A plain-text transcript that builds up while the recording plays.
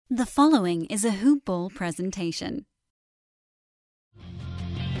The following is a Hoop Ball presentation.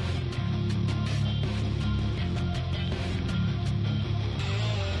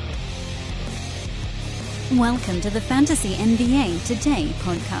 Welcome to the Fantasy NBA Today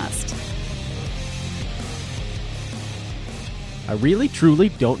podcast. I really, truly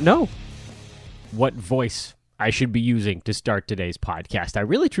don't know what voice I should be using to start today's podcast. I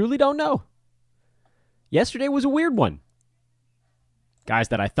really, truly don't know. Yesterday was a weird one. Guys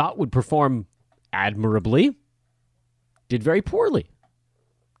that I thought would perform admirably did very poorly.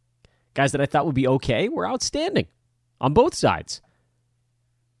 Guys that I thought would be okay were outstanding on both sides.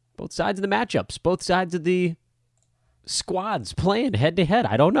 Both sides of the matchups, both sides of the squads playing head-to-head.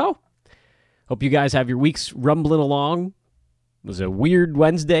 I don't know. Hope you guys have your weeks rumbling along. It was a weird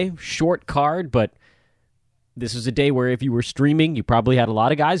Wednesday, short card, but this was a day where if you were streaming, you probably had a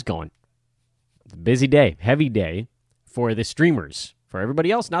lot of guys going. It's a busy day, heavy day for the streamers. For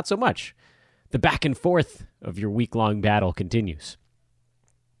everybody else, not so much. The back and forth of your week-long battle continues.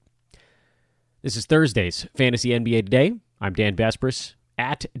 This is Thursday's Fantasy NBA Today. I'm Dan Besbris,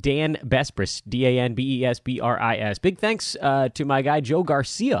 at Dan Besbris, DanBesbris. Big thanks to my guy Joe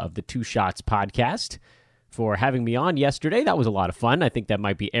Garcia of the Two Shots podcast for having me on yesterday. That was a lot of fun. I think that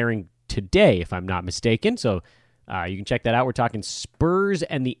might be airing today, if I'm not mistaken. So you can check that out. We're talking Spurs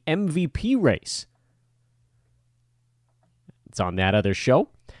and the MVP race. It's on that other show.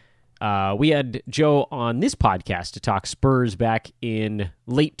 We had Joe on this podcast to talk Spurs back in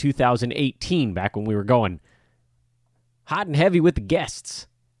late 2018, back when we were going hot and heavy with the guests.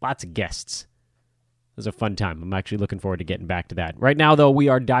 Lots of guests. It was a fun time. I'm actually looking forward to getting back to that. Right now, though, we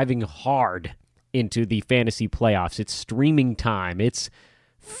are diving hard into the fantasy playoffs. It's streaming time. It's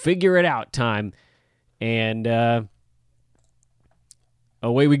figure it out time. And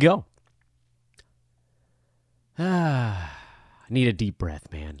away we go. I need a deep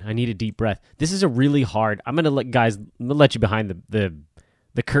breath, man. I need a deep breath. This is a really hard... I'm going to let you behind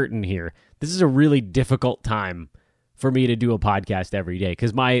the curtain here. This is a really difficult time for me to do a podcast every day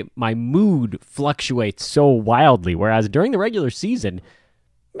because my mood fluctuates so wildly, whereas during the regular season,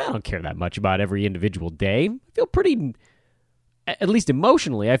 I don't care that much about every individual day. I feel pretty, at least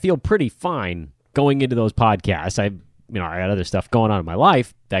emotionally, I feel pretty fine going into those podcasts. I got other stuff going on in my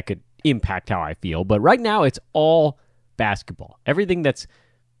life that could impact how I feel, but right now it's all basketball. Everything that's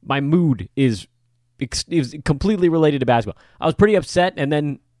my mood is completely related to basketball. I was pretty upset, and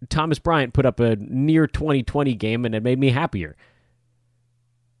then Thomas Bryant put up a near 2020 game, and it made me happier.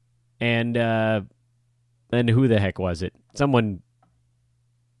 And then who the heck was it? Someone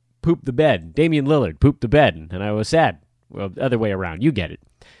pooped the bed. Damian Lillard pooped the bed, and I was sad. Well, the other way around. You get it.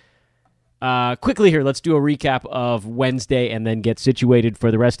 Quickly here, let's do a recap of Wednesday and then get situated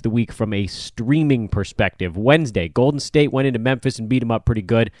for the rest of the week from a streaming perspective. Wednesday, Golden State went into Memphis and beat them up pretty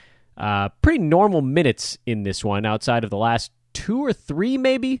good. Pretty normal minutes in this one outside of the last 2 or 3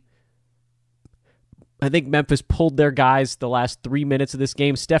 maybe. I think Memphis pulled their guys the last 3 minutes of this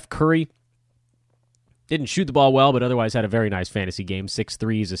game. Steph Curry didn't shoot the ball well, but otherwise had a very nice fantasy game. 6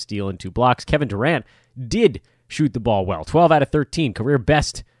 threes, a steal, and 2 blocks. Kevin Durant did shoot the ball well. 12 out of 13, career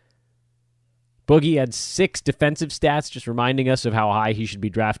best. Boogie had 6 defensive stats, just reminding us of how high he should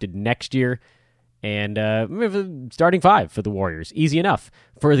be drafted next year. And starting 5 for the Warriors. Easy enough.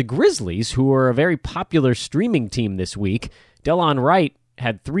 For the Grizzlies, who are a very popular streaming team this week, Delon Wright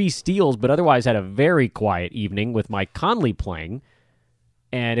had 3 steals, but otherwise had a very quiet evening with Mike Conley playing.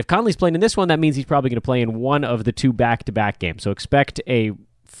 And if Conley's playing in this one, that means he's probably going to play in one of the 2 back-to-back games. So expect a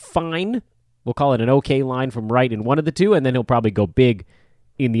fine, we'll call it an okay line from Wright in one of the 2, and then he'll probably go big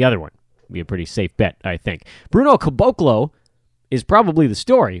in the other one. Be a pretty safe bet, I think. Bruno Caboclo is probably the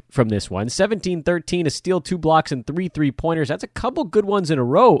story from this one. 17-13, a steal, 2 blocks, and 3 3-pointers. That's a couple good ones in a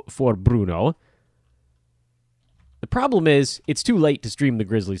row for Bruno. The problem is, it's too late to stream the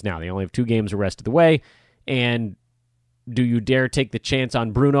Grizzlies now. They only have 2 games the rest of the way. And do you dare take the chance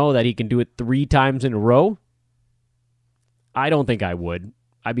on Bruno that he can do it 3 times in a row? I don't think I would.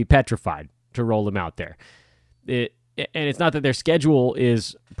 I'd be petrified to roll him out there. And it's not that their schedule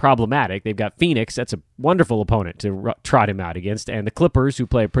is problematic. They've got Phoenix. That's a wonderful opponent to trot him out against. And the Clippers, who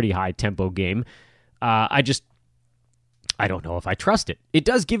play a pretty high-tempo game. I don't know if I trust it. It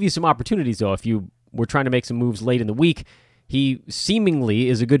does give you some opportunities, though, if you were trying to make some moves late in the week. He seemingly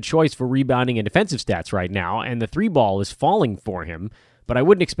is a good choice for rebounding and defensive stats right now, and the 3-ball is falling for him, but I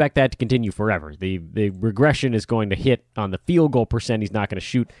wouldn't expect that to continue forever. The regression is going to hit on the field goal percent. He's not going to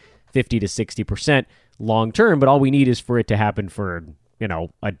shoot 50 to 60% long term, but all we need is for it to happen for,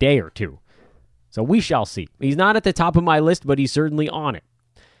 a day or 2. So we shall see. He's not at the top of my list, but he's certainly on it.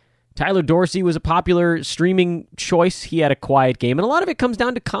 Tyler Dorsey was a popular streaming choice. He had a quiet game, and a lot of it comes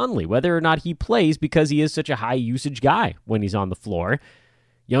down to Conley, whether or not he plays, because he is such a high-usage guy when he's on the floor.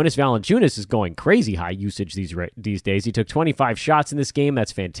 Jonas Valanciunas is going crazy high usage these days. He took 25 shots in this game.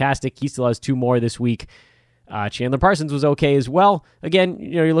 That's fantastic. He still has 2 more this week. Chandler Parsons was okay as well. Again,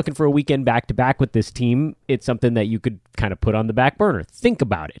 you're looking for a weekend back-to-back with this team. It's something that you could kind of put on the back burner. Think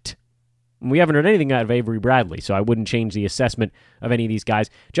about it. We haven't heard anything out of Avery Bradley, so I wouldn't change the assessment of any of these guys.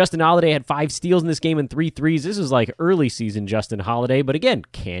 Justin Holiday had 5 steals in this game and 3 threes. This is like early season Justin Holiday, but again,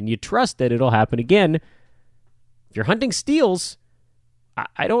 can you trust that it'll happen again? If you're hunting steals,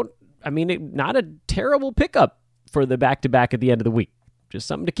 not a terrible pickup for the back-to-back at the end of the week. Just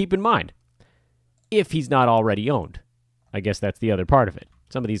something to keep in mind. If he's not already owned. I guess that's the other part of it.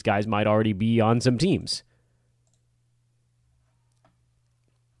 Some of these guys might already be on some teams.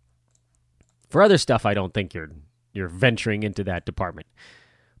 For other stuff, I don't think you're venturing into that department.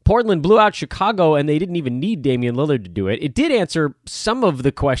 Portland blew out Chicago, and they didn't even need Damian Lillard to do it. It did answer some of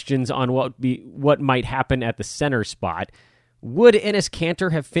the questions on what might happen at the center spot. Would Enes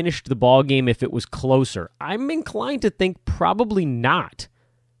Kanter have finished the ball game if it was closer? I'm inclined to think probably not.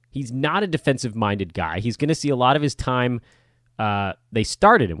 He's not a defensive-minded guy. He's going to see a lot of his time. They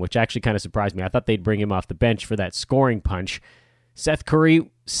started him, which actually kind of surprised me. I thought they'd bring him off the bench for that scoring punch. Seth Curry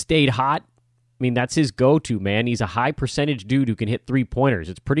stayed hot. I mean, that's his go-to, man. He's a high-percentage dude who can hit 3-pointers.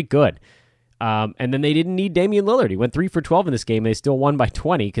 It's pretty good. And then they didn't need Damian Lillard. He went 3 for 12 in this game. They still won by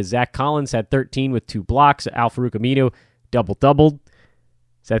 20 because Zach Collins had 13 with 2 blocks. Al-Farouq Aminu double-doubled.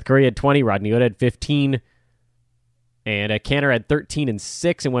 Seth Curry had 20. Rodney Hood had 15. And Kanter had 13 and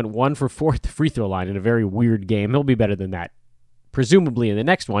 6 and went 1 for 4 at the free throw line in a very weird game. He'll be better than that, presumably, in the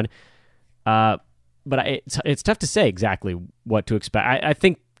next one. But it's tough to say exactly what to expect. I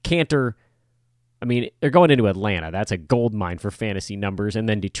think Kanter... they're going into Atlanta. That's a gold mine for fantasy numbers. And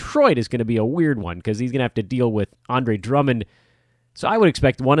then Detroit is going to be a weird one because he's going to have to deal with Andre Drummond. So I would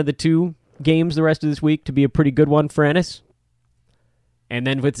expect one of the 2 games the rest of this week to be a pretty good one for Ennis. And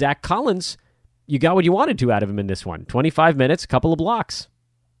then with Zach Collins, you got what you wanted to out of him in this one. 25 minutes, a couple of blocks.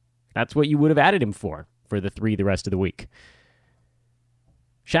 That's what you would have added him for the 3 the rest of the week.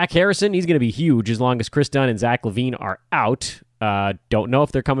 Shaq Harrison, he's going to be huge as long as Chris Dunn and Zach LaVine are out. Don't know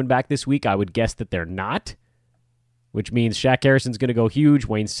if they're coming back this week. I would guess that they're not, which means Shaq Harrison's going to go huge.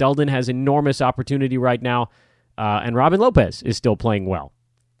 Wayne Selden has enormous opportunity right now, and Robin Lopez is still playing well.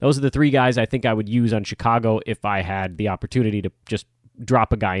 Those are the 3 guys I think I would use on Chicago if I had the opportunity to just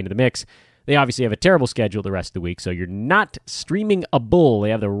drop a guy into the mix. They obviously have a terrible schedule the rest of the week, so you're not streaming a bull. They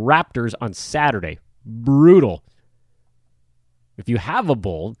have the Raptors on Saturday. Brutal. If you have a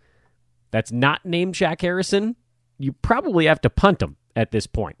bull that's not named Shaq Harrison, you probably have to punt him at this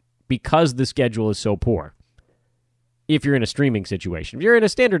point because the schedule is so poor. If you're in a streaming situation. If you're in a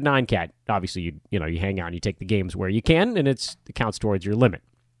standard 9-cat, obviously you hang out and you take the games where you can, and it counts towards your limit.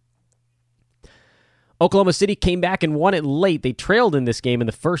 Oklahoma City came back and won it late. They trailed in this game in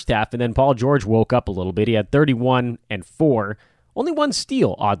the first half, and then Paul George woke up a little bit. He had 31 and 4. Only 1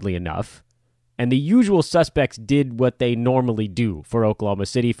 steal, oddly enough. And the usual suspects did what they normally do for Oklahoma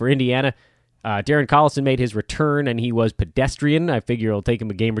City. For Indiana, Darren Collison made his return, and he was pedestrian. I figure it'll take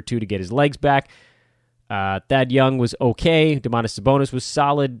him a game or 2 to get his legs back. Thad Young was okay. Domantas Sabonis was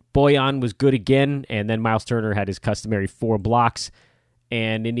solid. Bojan was good again. And then Miles Turner had his customary 4 blocks.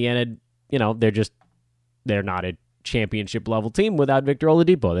 And Indiana, they're not a championship-level team without Victor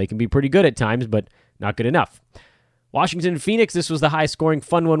Oladipo. They can be pretty good at times, but not good enough. Washington and Phoenix, this was the high-scoring,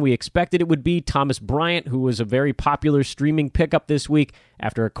 fun one we expected it would be. Thomas Bryant, who was a very popular streaming pickup this week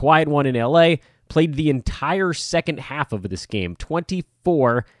after a quiet one in L.A., played the entire second half of this game,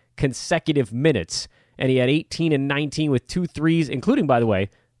 24 consecutive minutes, and he had 18 and 19 with 2 threes, including, by the way,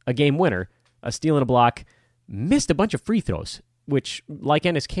 a game winner, a steal and a block, missed a bunch of free throws, which, like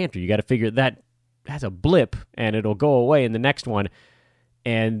Enes Kanter, you got to figure that that's a blip, and it'll go away in the next one.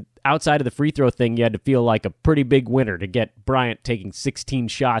 And outside of the free throw thing, you had to feel like a pretty big winner to get Bryant taking 16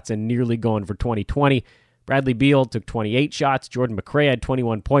 shots and nearly going for 20-20. Bradley Beal took 28 shots. Jordan McRae had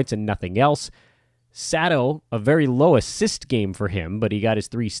 21 points and nothing else. Sato, a very low assist game for him, but he got his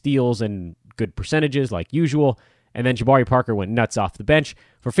 3 steals and good percentages like usual. And then Jabari Parker went nuts off the bench.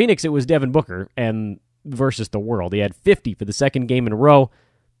 For Phoenix, it was Devin Booker and versus the world. He had 50 for the second game in a row.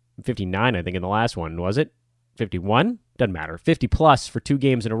 59, I think, in the last one, was it? 51? Doesn't matter. 50-plus for 2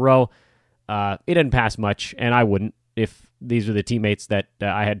 games in a row. It didn't pass much, and I wouldn't if these were the teammates that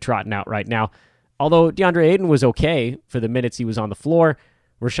I had trotting out right now. Although DeAndre Ayton was okay for the minutes he was on the floor.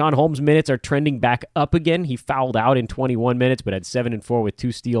 Rashawn Holmes' minutes are trending back up again. He fouled out in 21 minutes, but had 7 and 4 with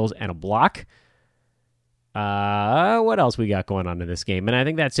 2 steals and a block. What else we got going on in this game? And I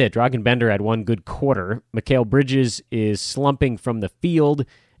think that's it. Dragan Bender had one good quarter. Mikal Bridges is slumping from the field,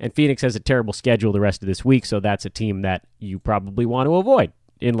 and Phoenix has a terrible schedule the rest of this week, so that's a team that you probably want to avoid,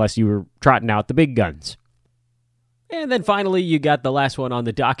 unless you were trotting out the big guns. And then finally, you got the last one on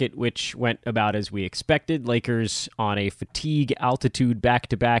the docket, which went about as we expected. Lakers on a fatigue altitude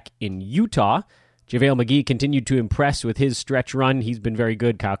back-to-back in Utah. JaVale McGee continued to impress with his stretch run. He's been very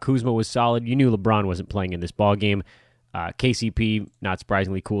good. Kyle Kuzma was solid. You knew LeBron wasn't playing in this ballgame. KCP, not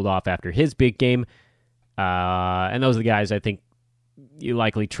surprisingly, cooled off after his big game. And those are the guys I think you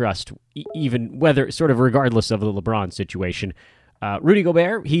likely trust, even whether sort of regardless of the LeBron situation. Rudy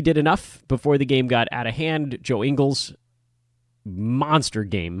Gobert, he did enough before the game got out of hand. Joe Ingles, monster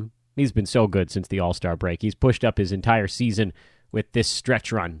game. He's been so good since the All-Star break. He's pushed up his entire season with this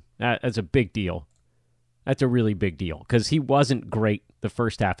stretch run. That's a big deal. That's a really big deal because he wasn't great the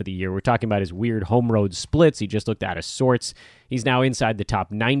first half of the year. We're talking about his weird home road splits. He just looked out of sorts. He's now inside the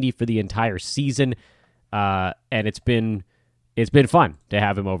top 90 for the entire season, and it's been fun to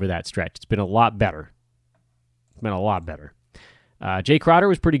have him over that stretch. It's been a lot better. Jay Crowder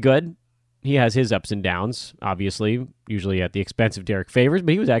was pretty good. He has his ups and downs, obviously, usually at the expense of Derek Favors,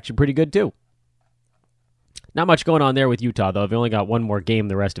 but he was actually pretty good too. Not much going on there with Utah, though. They've only got one more game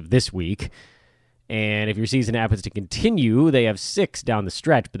the rest of this week. And if your season happens to continue, they have 6 down the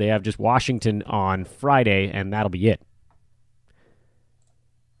stretch, but they have just Washington on Friday, and that'll be it.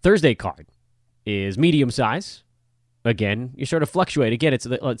 Thursday card is medium size. Again, you sort of fluctuate. Again, it's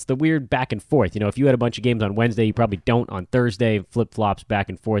the weird back and forth. You know, if you had a bunch of games on Wednesday, you probably don't on Thursday. Flip-flops back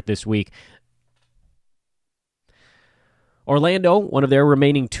and forth this week. Orlando, one of their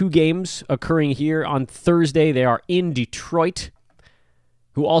remaining 2 games occurring here on Thursday. They are in Detroit,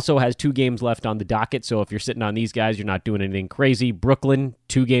 who also has 2 games left on the docket. So if you're sitting on these guys, you're not doing anything crazy. Brooklyn,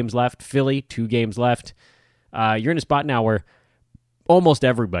 2 games left. Philly, 2 games left. You're in a spot now where almost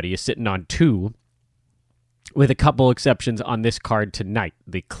everybody is sitting on 2, with a couple exceptions on this card tonight.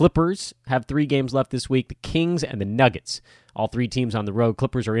 The Clippers have 3 games left this week. The Kings and the Nuggets, all 3 teams on the road.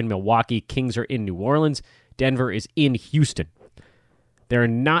 Clippers are in Milwaukee. Kings are in New Orleans. Denver is in Houston. There are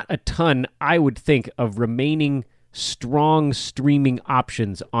not a ton, I would think, of remaining strong streaming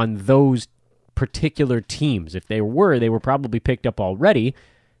options on those particular teams. If they were probably picked up already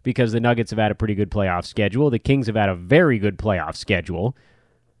because the Nuggets have had a pretty good playoff schedule. The Kings have had a very good playoff schedule.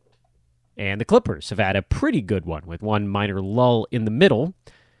 And the Clippers have had a pretty good one with one minor lull in the middle.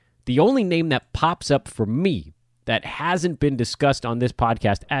 The only name that pops up for me that hasn't been discussed on this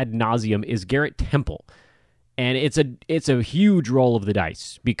podcast ad nauseum is Garrett Temple. And it's a huge roll of the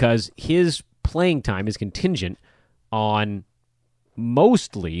dice because his playing time is contingent on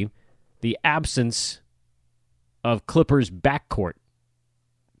mostly the absence of Clippers backcourt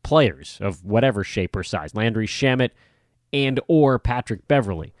players of whatever shape or size, Landry Shamet and or Patrick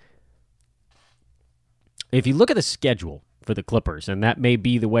Beverley. If you look at the schedule for the Clippers, and that may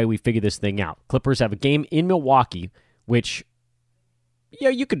be the way we figure this thing out, Clippers have a game in Milwaukee, which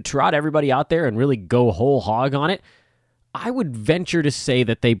you could trot everybody out there and really go whole hog on it. I would venture to say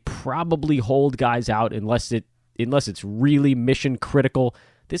that they probably hold guys out unless it's really mission critical.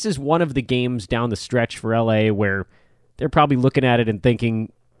 This is one of the games down the stretch for LA where they're probably looking at it and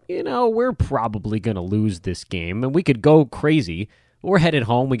thinking, we're probably going to lose this game, and we could go crazy. We're headed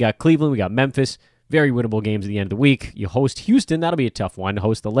home. We got Cleveland. We got Memphis. Very winnable games at the end of the week. You host Houston. That'll be a tough one.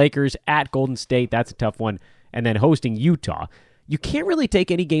 Host the Lakers at Golden State. That's a tough one. And then hosting Utah. You can't really take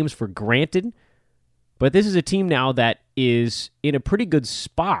any games for granted, but this is a team now that is in a pretty good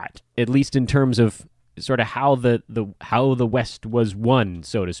spot, at least in terms of sort of how the West was won,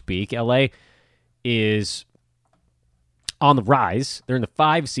 so to speak. LA is on the rise. They're in the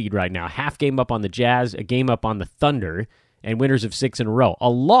 5 seed right now. Half game up on the Jazz, a game up on the Thunder, and winners of 6 in a row. A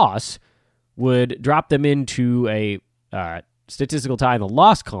loss would drop them into a statistical tie in the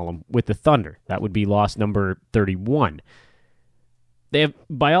loss column with the Thunder. That would be loss number 31. They have,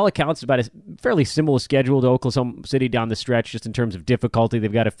 by all accounts, about a fairly similar schedule to Oklahoma City down the stretch, just in terms of difficulty. They've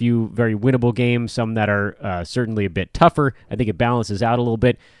got a few very winnable games, some that are certainly a bit tougher. I think it balances out a little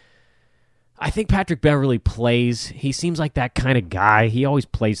bit. I think Patrick Beverley plays. He seems like that kind of guy. He always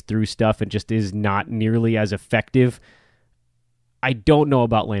plays through stuff and just is not nearly as effective. I don't know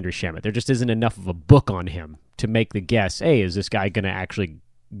about Landry Shamet. There just isn't enough of a book on him to make the guess, hey, is this guy going to actually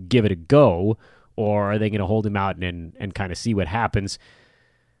give it a go? Or are they going to hold him out and kind of see what happens?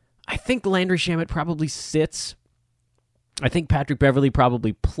 I think Landry Shamet probably sits. I think Patrick Beverley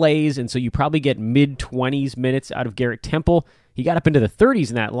probably plays, and so you probably get mid-20s minutes out of Garrett Temple. He got up into the 30s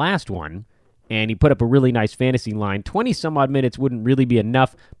in that last one, and he put up a really nice fantasy line. 20-some-odd minutes wouldn't really be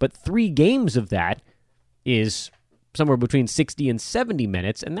enough, but 3 games of that is somewhere between 60 and 70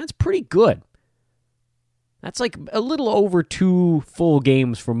 minutes, and that's pretty good. That's like a little over 2 full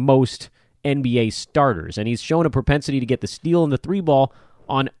games for most NBA starters, and he's shown a propensity to get the steal and the 3-ball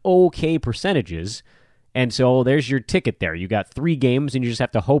on okay percentages, and so there's your ticket there. You got 3 games, and you just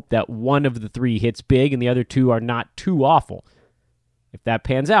have to hope that one of the 3 hits big and the other 2 are not too awful. If that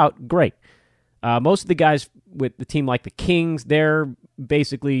pans out, great. Most of the guys with the team like the Kings, they're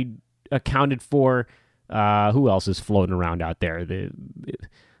basically accounted for. Who else is floating around out there?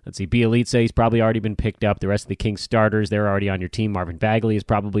 Let's see, Bielitsa, he's probably already been picked up. The rest of the Kings starters, they're already on your team. Marvin Bagley is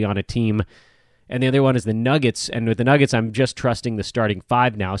probably on a team. And the other one is the Nuggets. And with the Nuggets, I'm just trusting the starting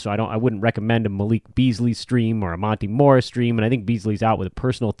 5 now, so I wouldn't recommend a Malik Beasley stream or a Monty Morris stream, and I think Beasley's out with a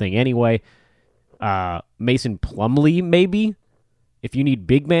personal thing anyway. Mason Plumlee, maybe? If you need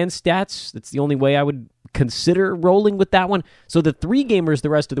big man stats, that's the only way I would consider rolling with that one. So the 3 gamers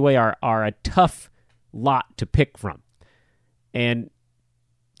the rest of the way are a tough lot to pick from. And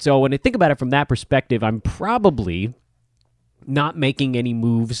so when I think about it from that perspective, I'm probably not making any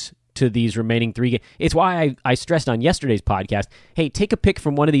moves to these remaining 3 games. It's why I stressed on yesterday's podcast, hey, take a pick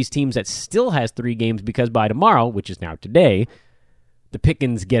from one of these teams that still has 3 games, because by tomorrow, which is now today, the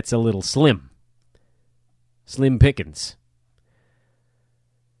pickings gets a little slim. Slim pickings.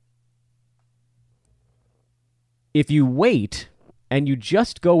 If you wait and you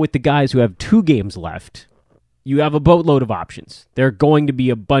just go with the guys who have 2 games left, you have a boatload of options. There are going to be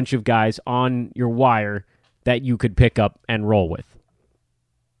a bunch of guys on your wire that you could pick up and roll with.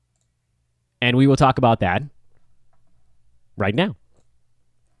 And we will talk about that right now,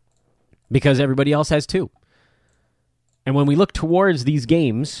 because everybody else has 2. And when we look towards these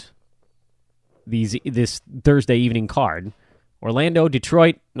games, this Thursday evening card, Orlando,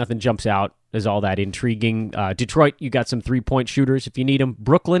 Detroit, nothing jumps out as all that intriguing. Detroit, you got some 3-point shooters if you need them.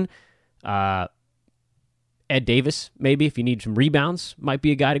 Brooklyn, Ed Davis, maybe, if you need some rebounds, might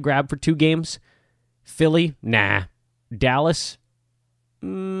be a guy to grab for 2 games. Philly, nah. Dallas,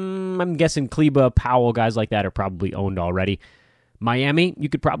 I'm guessing Kleba, Powell, guys like that are probably owned already. Miami, you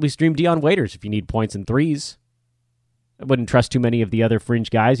could probably stream Dion Waiters if you need points and threes. I wouldn't trust too many of the other fringe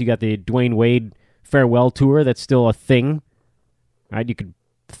guys. You got the Dwayne Wade farewell tour that's still a thing. Right? You could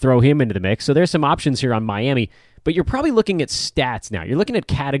throw him into the mix. So there's some options here on Miami, but you're probably looking at stats now. You're looking at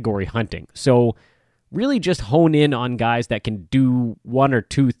category hunting. So really just hone in on guys that can do 1 or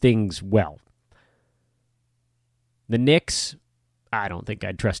 2 things well. The Knicks, I don't think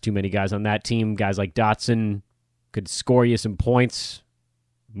I'd trust too many guys on that team. Guys like Dotson could score you some points.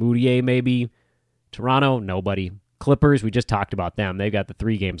 Moutier, maybe. Toronto, nobody. Clippers, we just talked about them. They've got the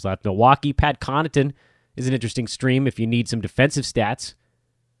 3 games left. Milwaukee, Pat Connaughton is an interesting stream if you need some defensive stats.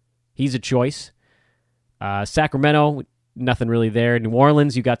 He's a choice. Sacramento, nothing really there. New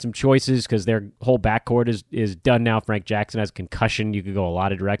Orleans, you got some choices because their whole backcourt is done now. Frank Jackson has concussion. You could go a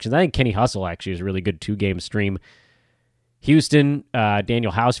lot of directions. I think Kenny Hustle actually is a really good 2-game stream. Houston,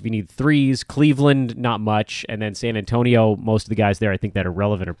 Daniel House if you need 3s. Cleveland, not much. And then San Antonio, most of the guys there I think that are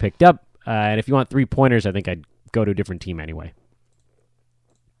relevant are picked up. And if you want 3-pointers, I think I'd go to a different team anyway.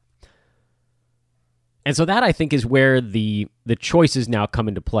 And so that, I think, is where the choices now come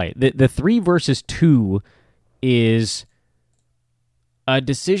into play. The 3 versus 2 is a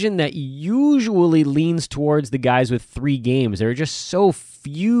decision that usually leans towards the guys with 3 games. There are just so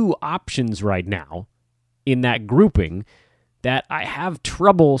few options right now in that grouping that I have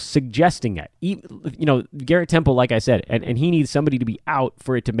trouble suggesting it. Garrett Temple, like I said, and he needs somebody to be out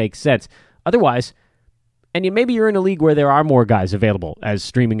for it to make sense. Otherwise, and maybe you're in a league where there are more guys available as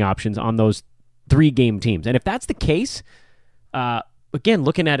streaming options on those 3-game teams. And if that's the case, again,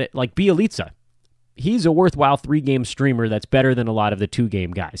 looking at it like Bielitsa, he's a worthwhile 3-game streamer that's better than a lot of the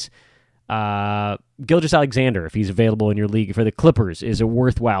 2-game guys. Gilgeous-Alexander, if he's available in your league for the Clippers, is a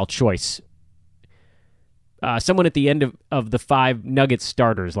worthwhile choice. Someone at the end of the 5 Nuggets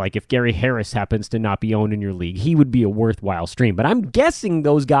starters, like if Gary Harris happens to not be owned in your league, he would be a worthwhile stream. But I'm guessing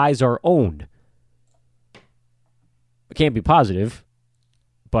those guys are owned. I can't be positive,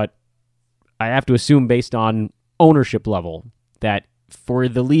 but I have to assume based on ownership level that for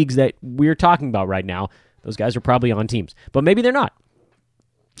the leagues that we're talking about right now, those guys are probably on teams. But maybe they're not.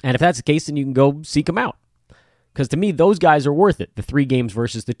 And if that's the case, then you can go seek them out. Because to me, those guys are worth it, the 3 games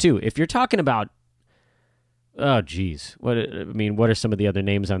versus the 2. If you're talking about, oh, geez, what are some of the other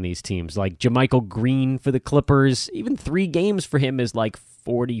names on these teams? Like JaMychal Green for the Clippers, even 3 games for him is like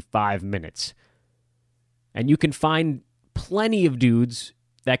 45 minutes. And you can find plenty of dudes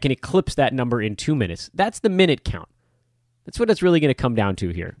that can eclipse that number in 2 minutes. That's the minute count. That's what it's really going to come down to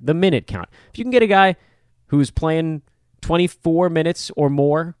here, the minute count. If you can get a guy who's playing 24 minutes or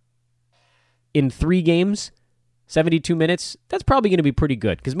more in 3 games, 72 minutes, that's probably going to be pretty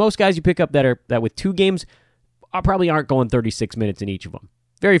good. Because most guys you pick up that with 2 games probably aren't going 36 minutes in each of them.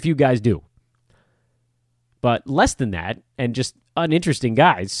 Very few guys do. But less than that, and just uninteresting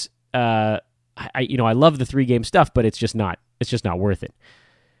guys, I love the 3-game stuff, but it's just not worth it.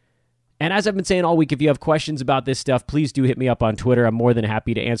 And as I've been saying all week, if you have questions about this stuff, please do hit me up on Twitter. I'm more than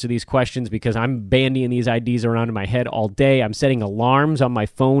happy to answer these questions because I'm bandying these IDs around in my head all day. I'm setting alarms on my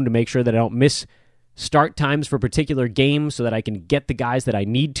phone to make sure that I don't miss start times for particular games so that I can get the guys that I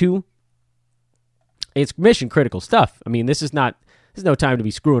need to. It's mission critical stuff. I mean, there's no time to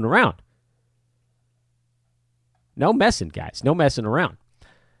be screwing around. No messing, guys. No messing around.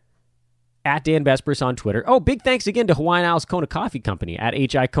 At Dan Besbris on Twitter. Oh, big thanks again to Hawaiian Isles Kona Coffee Company. At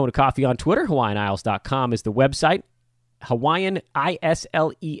HI Kona Coffee on Twitter. HawaiianIsles.com is the website.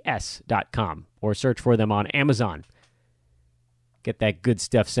 HawaiianIsles.com. Or search for them on Amazon. Get that good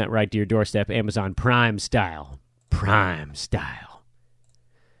stuff sent right to your doorstep. Amazon Prime style. Prime style.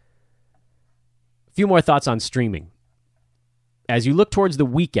 A few more thoughts on streaming. As you look towards the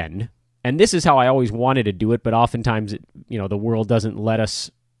weekend, and this is how I always wanted to do it, but oftentimes the world doesn't let us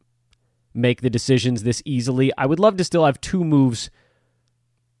make the decisions this easily. I would love to still have 2 moves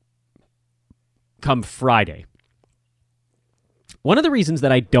come Friday. One of the reasons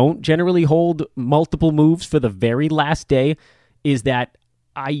that I don't generally hold multiple moves for the very last day is that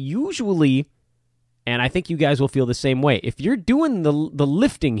I usually, and I think you guys will feel the same way, if you're doing the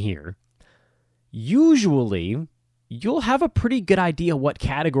lifting here, usually you'll have a pretty good idea what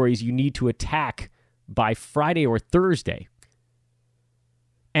categories you need to attack by Friday or Thursday.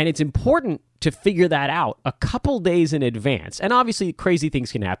 And it's important to figure that out a couple days in advance. And obviously, crazy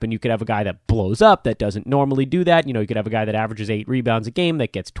things can happen. You could have a guy that blows up that doesn't normally do that. You could have a guy that averages 8 rebounds a game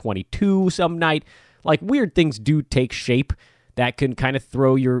that gets 22 some night. Like, weird things do take shape that can kind of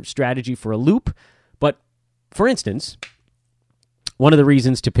throw your strategy for a loop. But, for instance, one of the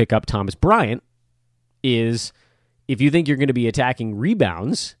reasons to pick up Thomas Bryant is if you think you're going to be attacking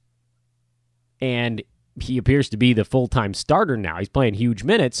rebounds, and he appears to be the full-time starter now. He's playing huge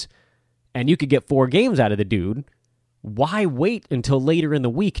minutes, and you could get 4 games out of the dude. Why wait until later in the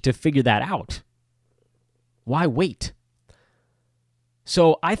week to figure that out? Why wait?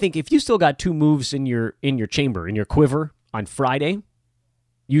 So I think if you still got 2 moves in your chamber, in your quiver on Friday,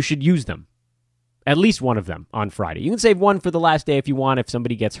 you should use them. At least one of them on Friday. You can save one for the last day if you want, if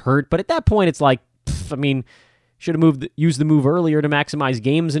somebody gets hurt. But at that point, it's like, should have used the move earlier to maximize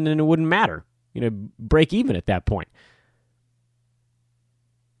games, and then it wouldn't matter. Break even at that point.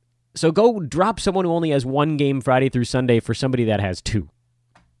 So go drop someone who only has 1 game Friday through Sunday for somebody that has 2.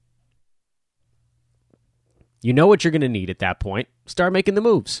 You know what you're going to need at that point. Start making the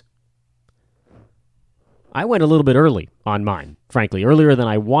moves. I went a little bit early on mine, frankly, earlier than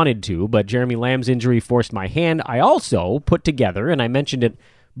I wanted to, but Jeremy Lamb's injury forced my hand. I also put together, and I mentioned it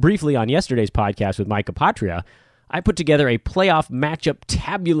briefly on yesterday's podcast with Micah Patria, I put together a playoff matchup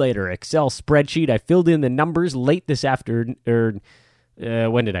tabulator Excel spreadsheet. I filled in the numbers late this afternoon.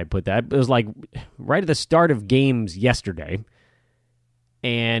 When did I put that? It was like right at the start of games yesterday.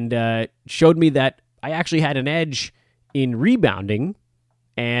 And showed me that I actually had an edge in rebounding.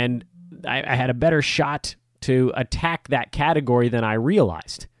 And I had a better shot to attack that category than I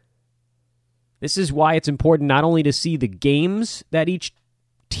realized. This is why it's important not only to see the games that each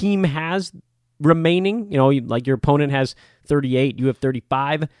team has remaining, like your opponent has 38, you have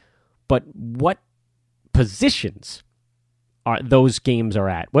 35, but what positions are those games are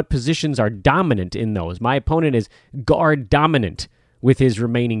at? What positions are dominant in those? My opponent is guard dominant with his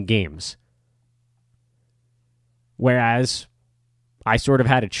remaining games. Whereas I sort of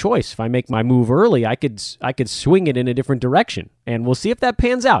had a choice. If I make my move early, I could swing it in a different direction, and we'll see if that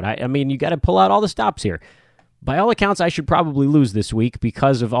pans out. I mean, you got to pull out all the stops here. By all accounts, I should probably lose this week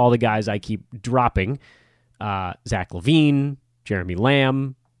because of all the guys I keep dropping. Zach LaVine, Jeremy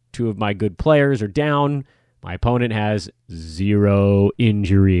Lamb, 2 of my good players are down. My opponent has 0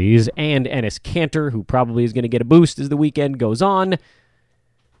 injuries. And Enes Kanter, who probably is going to get a boost as the weekend goes on.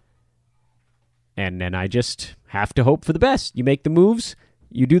 And then I just have to hope for the best. You make the moves,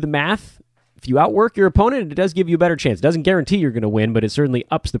 you do the math. If you outwork your opponent, it does give you a better chance. It doesn't guarantee you're going to win, but it certainly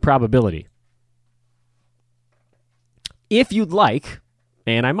ups the probability. If you'd like,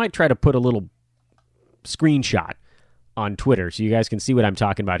 and I might try to put a little screenshot on Twitter so you guys can see what I'm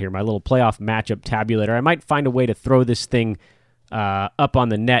talking about here, my little playoff matchup tabulator. I might find a way to throw this thing up on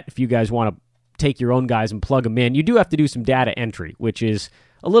the net if you guys want to take your own guys and plug them in. You do have to do some data entry, which is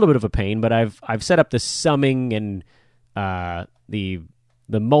a little bit of a pain, but I've set up the summing and the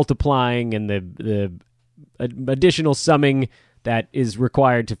multiplying and the additional summing that is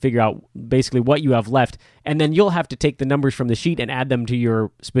required to figure out basically what you have left, and then you'll have to take the numbers from the sheet and add them to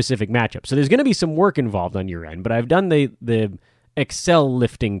your specific matchup. So there's going to be some work involved on your end, but I've done the Excel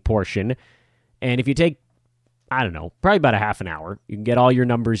lifting portion, and if you take, I don't know, probably about a half an hour, you can get all your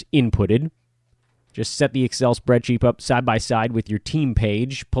numbers inputted. Just set the Excel spreadsheet up side by side with your team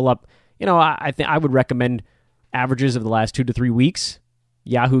page, pull up, I would recommend averages of the last 2 to 3 weeks.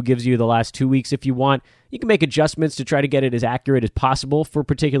 Yahoo gives you the last 2 weeks if you want. You can make adjustments to try to get it as accurate as possible for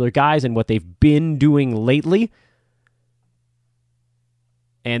particular guys and what they've been doing lately.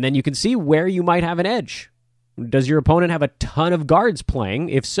 And then you can see where you might have an edge. Does your opponent have a ton of guards playing?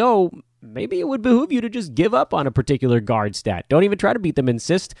 If so, maybe it would behoove you to just give up on a particular guard stat. Don't even try to beat them.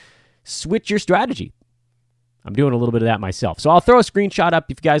 Insist. Switch your strategy. I'm doing a little bit of that myself. So I'll throw a screenshot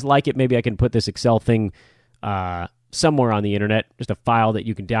up. If you guys like it, maybe I can put this Excel thing somewhere on the internet, just a file that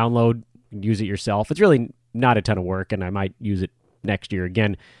you can download and use it yourself. It's really not a ton of work, and I might use it next year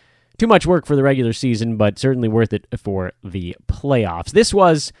again. Too much work for the regular season, but certainly worth it for the playoffs. This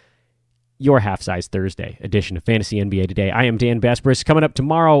was your Half-Size Thursday edition of Fantasy NBA Today. I am Dan Besbris. Coming up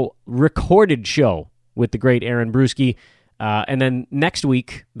tomorrow, recorded show with the great Aaron Brewski. And then next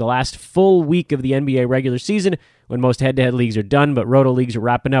week, the last full week of the NBA regular season, when most head-to-head leagues are done, but roto leagues are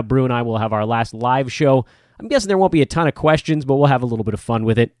wrapping up. Brew and I will have our last live show. I'm guessing there won't be a ton of questions, but we'll have a little bit of fun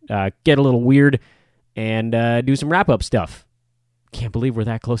with it, get a little weird, and do some wrap-up stuff. Can't believe we're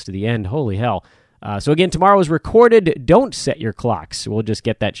that close to the end. Holy hell. So again, tomorrow is recorded. Don't set your clocks. We'll just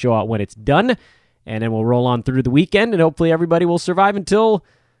get that show out when it's done, and then we'll roll on through the weekend, and hopefully everybody will survive until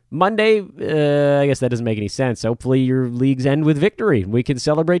Monday. I guess that doesn't make any sense. Hopefully your leagues end with victory. We can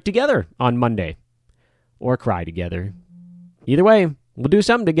celebrate together on Monday, or cry together. Either way, we'll do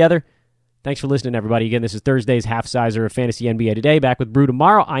something together. Thanks for listening, everybody. Again, this is Thursday's Half-Sizer of Fantasy NBA Today. Back with Brew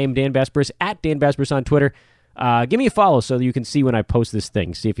tomorrow. I am Dan Besbris, at Dan Besbris on Twitter. Give me a follow so that you can see when I post this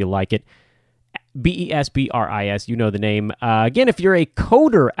thing. See if you like it. Besbris, you know the name. Again, if you're a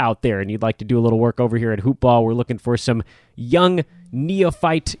coder out there and you'd like to do a little work over here at Hoopball, we're looking for some young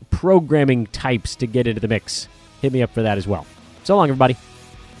neophyte programming types to get into the mix. Hit me up for that as well. So long, everybody.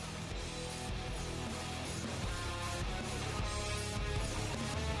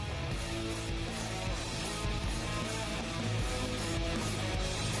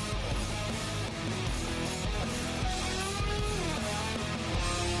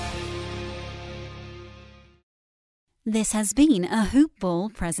 This has been a Hoop Ball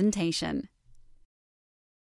presentation.